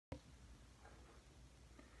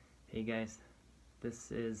Hey guys,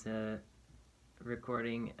 this is a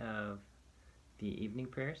recording of the evening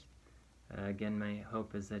prayers. Again, my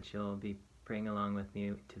hope is that you'll be praying along with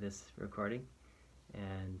me to this recording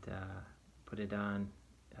and put it on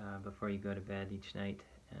before you go to bed each night,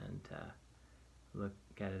 and look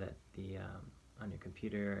at it on your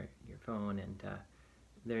computer or your phone, and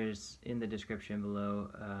there's in the description below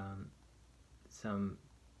some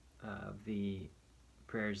of the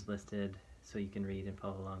prayers listed so you can read and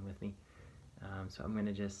follow along with me. So I'm going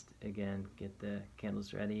to just, again, get the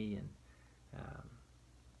candles ready and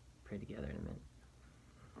pray together in a minute.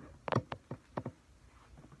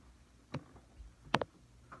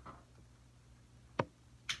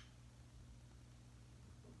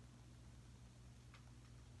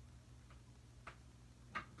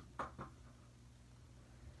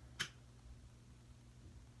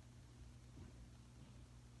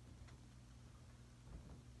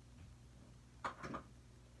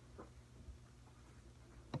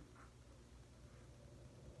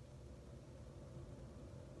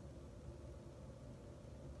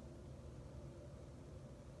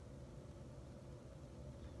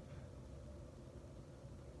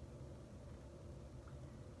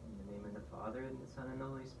 Father, and the Son, and the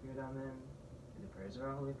Holy Spirit, amen. Through the prayers of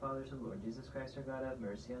our Holy Fathers, O Lord Jesus Christ, our God, have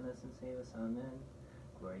mercy on us and save us, amen.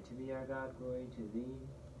 Glory to thee, our God, glory to thee.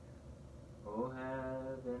 O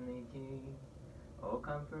heavenly King, O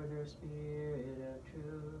Comforter, Spirit of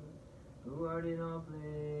truth, who art in all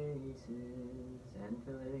places, and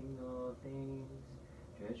filling all things,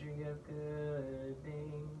 treasury of good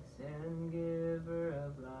things, and giver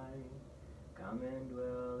of life, come and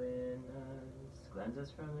dwell in us. Cleanse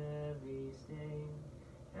us from every stain,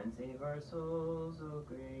 and save our souls, O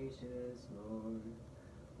gracious Lord.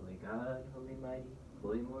 Holy God, holy mighty,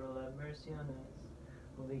 holy immortal, have mercy on us.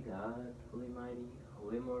 Holy God, holy mighty,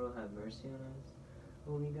 holy immortal, have mercy on us.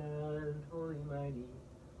 Holy God, holy mighty,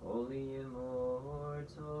 holy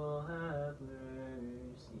immortal, have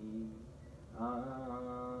mercy on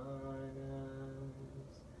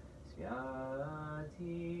us.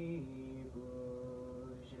 Sviati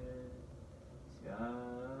Bože,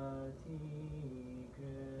 Sviati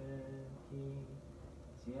krepki,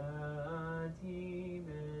 Sviati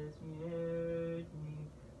bezmierni,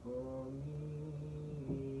 pomiluj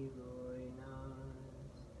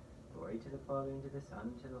nas. Glory to the Father, and to the Son,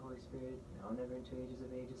 and to the Holy Spirit, now and ever, into ages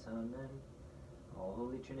of ages. Amen. All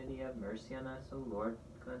Holy Trinity, have mercy on us. O Lord,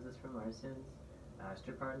 cleanse us from our sins.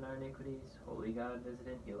 Master, pardon our iniquities. Holy God, visit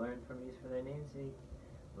and heal our infirmities for thy name's sake.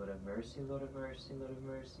 Lord have mercy, Lord have mercy, Lord have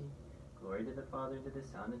mercy. Glory to the Father, and to the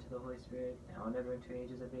Son, and to the Holy Spirit, now and ever, into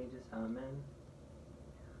ages of ages. Amen.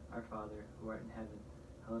 Our Father, who art in heaven,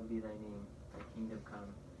 hallowed be thy name. Thy kingdom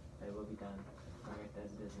come, thy will be done, on earth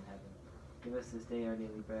as it is in heaven. Give us this day our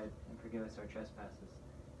daily bread, and forgive us our trespasses,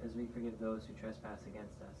 as we forgive those who trespass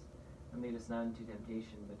against us. And lead us not into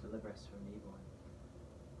temptation, but deliver us from the evil one.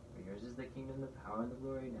 For yours is the kingdom, the power, and the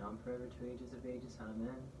glory, now and forever, to ages of ages.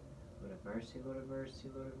 Amen. Lord have mercy, Lord have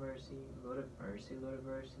mercy, Lord have mercy, Lord have mercy, Lord have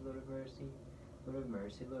mercy, Lord have mercy, Lord have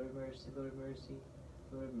mercy, Lord have mercy, Lord have mercy,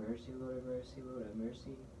 Lord have mercy, Lord have mercy, Lord have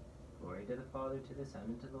mercy. Glory to the Father, to the Son,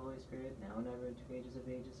 and to the Holy Spirit, now and ever, into ages of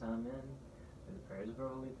ages. Amen. Through the prayers of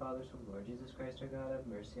our Holy Fathers, O Lord Jesus Christ, our God, have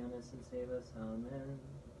mercy on us and save us. Amen.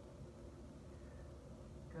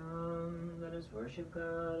 Come, let us worship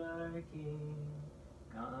God, our King.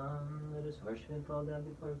 Come, let us worship and fall down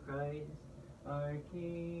before Christ, our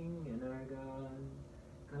King and our God.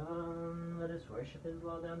 Come, let us worship and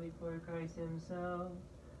fall down before Christ himself,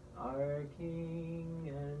 our King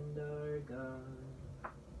and our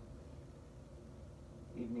God.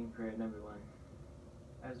 Evening prayer number 1.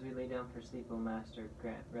 As we lay down for sleep, O Master,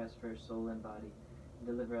 grant rest for soul and body, and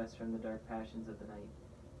deliver us from the dark passions of the night.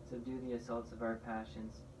 Subdue the assaults of our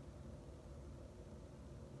passions.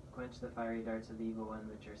 Quench the fiery darts of the evil one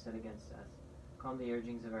which are set against us. Calm the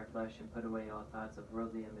urgings of our flesh, and put away all thoughts of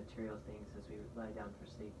worldly and material things as we lie down for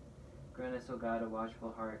sleep. Grant us, O God, a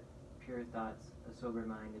watchful heart, pure thoughts, a sober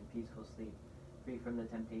mind, and peaceful sleep, free from the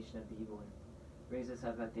temptation of the evil one. Raise us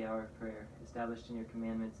up at the hour of prayer, established in your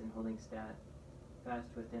commandments, and holding fast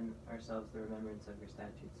within ourselves the remembrance of your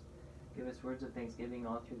statutes. Give us words of thanksgiving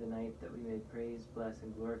all through the night, that we may praise, bless,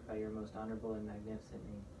 and glorify your most honorable and magnificent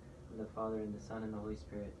name, of the Father, and the Son, and the Holy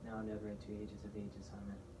Spirit, now and ever, into ages of ages.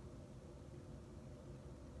 Amen.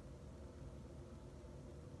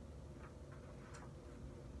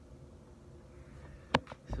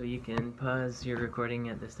 So you can pause your recording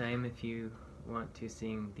at this time if you want to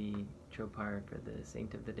sing the tropar for the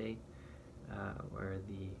Saint of the Day, or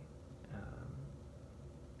the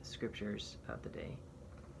scriptures of the day.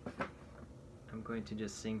 I'm going to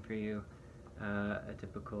just sing for you a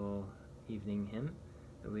typical evening hymn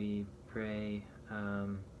that we pray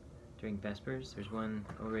during Vespers. There's one,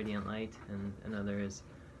 O Radiant Light, and another is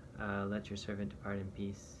Let Your Servant Depart in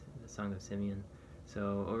Peace, the Song of Simeon.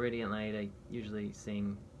 So, O Radiant Light, I usually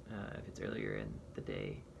sing if it's earlier in the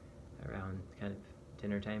day, around kind of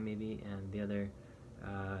dinner time maybe, and the other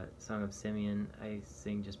Song of Simeon I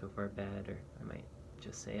sing just before bed, or I might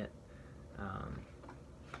just say it.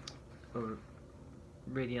 O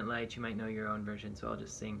Radiant Light, you might know your own version, so I'll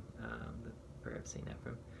just sing the prayer of St.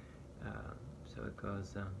 Ephraim. So it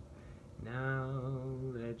goes, now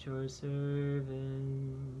let your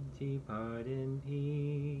servant depart in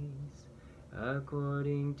peace,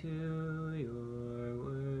 according to your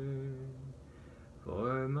word.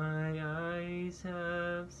 For my eyes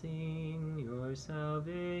have seen your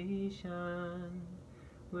salvation,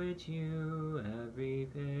 which you have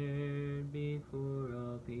prepared before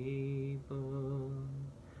all people,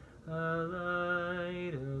 a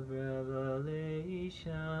light of revelation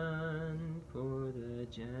for the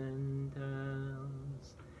Gentiles,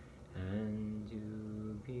 and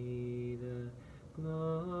to be the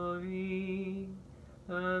glory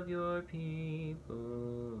of your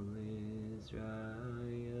people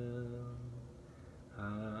Israel.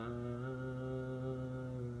 Amen.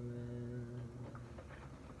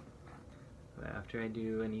 After I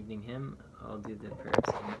do an evening hymn, I'll do the prayer of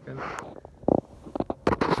St. Ephraim.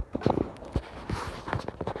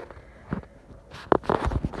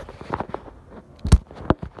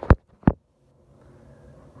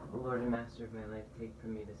 Lord and Master of my life, take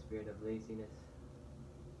from me the spirit of laziness,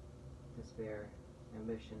 despair,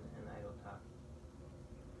 ambition, and idle talk.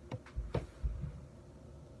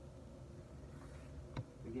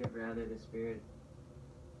 But give rather the spirit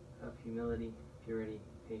of humility, purity,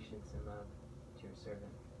 patience, and love to your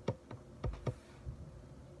servant.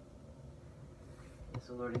 Yes,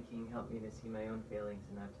 O Lord and King, help me to see my own failings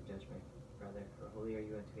and not to judge my brother, for holy are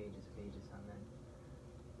you unto ages of ages. Amen.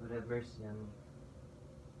 Lord, have mercy on me.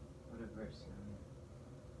 Lord, have mercy on me.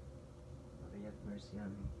 Lord, have mercy on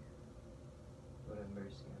me. Lord, have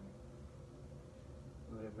mercy on me.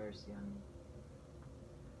 Lord, have mercy on me.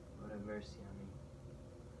 Lord, have mercy on me.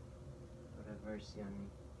 Lord, have mercy on me.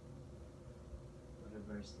 Lord, have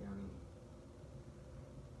mercy on me.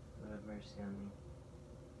 Lord, have mercy on me.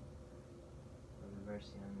 Lord, have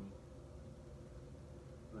mercy on me.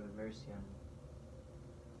 Lord, have mercy on me.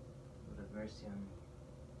 Lord, have mercy on me.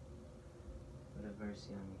 Lord, have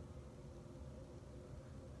mercy on me.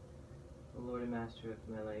 O Lord and Master of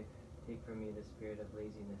my life, take from me the spirit of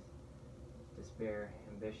laziness, despair,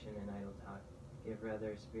 ambition, and idle talk. Give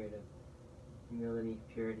rather a spirit of humility,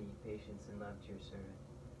 purity, patience, and love to your servant.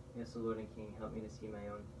 Yes, O Lord and King, help me to see my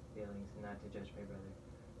own failings and not to judge my brother.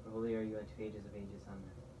 For holy are you unto ages of ages.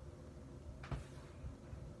 Amen.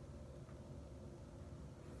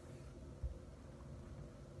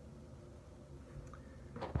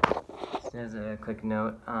 Just as a quick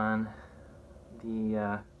note on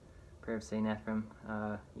the prayer of St. Ephraim,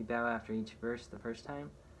 you bow after each verse the first time,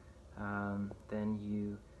 then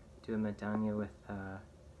you do a medania with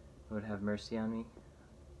Lord have mercy on me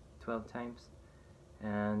 12 times,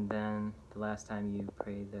 and then the last time you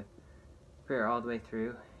pray the prayer all the way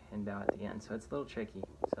through and bow at the end. So it's a little tricky,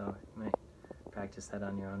 so you might practice that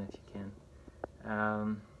on your own if you can.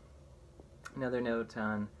 Another note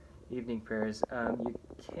on evening prayers, you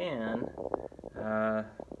can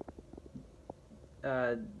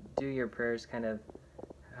do your prayers kind of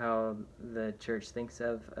how the church thinks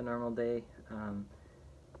of a normal day.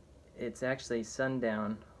 It's actually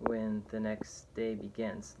sundown when the next day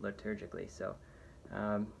begins liturgically, so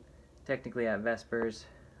technically at Vespers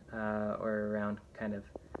or around kind of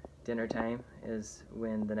dinner time is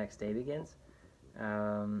when the next day begins.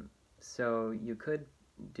 So you could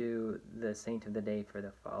do the saint of the day for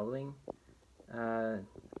the following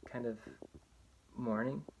kind of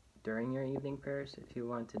morning during your evening prayers if you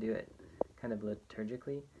want to do it kind of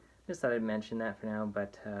liturgically. Just thought I'd mention that for now,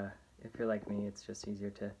 but if you're like me, it's just easier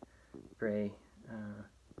to pray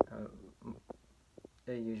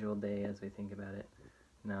a usual day as we think about it,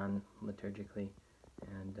 non-liturgically,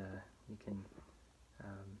 and you can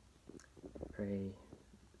pray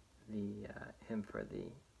the hymn for the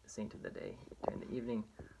saint of the day during the evening,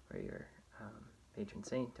 or your patron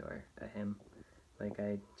saint, or a hymn like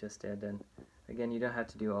I just did. And again, you don't have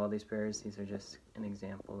to do all these prayers. These are just an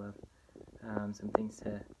example of some things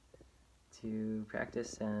to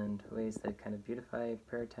practice and ways that kind of beautify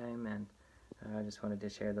prayer time, and I just wanted to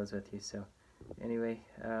share those with you. So anyway,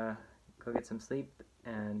 go get some sleep,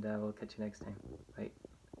 and we'll catch you next time. Bye.